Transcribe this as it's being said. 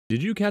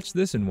Did you catch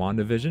this in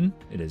WandaVision?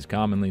 It is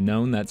commonly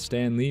known that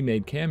Stan Lee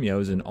made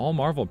cameos in all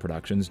Marvel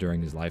productions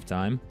during his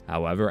lifetime.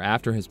 However,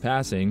 after his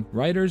passing,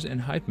 writers and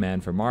hype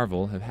man for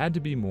Marvel have had to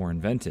be more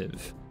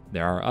inventive.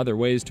 There are other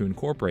ways to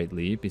incorporate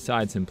Lee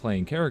besides him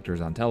playing characters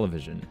on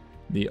television.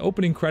 The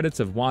opening credits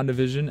of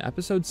WandaVision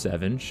Episode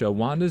 7 show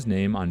Wanda's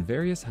name on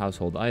various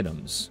household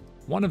items.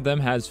 One of them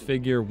has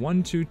figure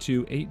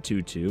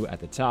 122822 at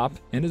the top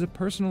and is a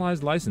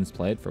personalized license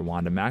plate for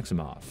Wanda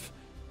Maximoff.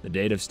 The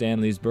date of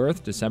Stan Lee's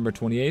birth, December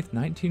 28,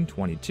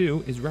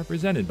 1922, is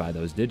represented by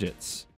those digits.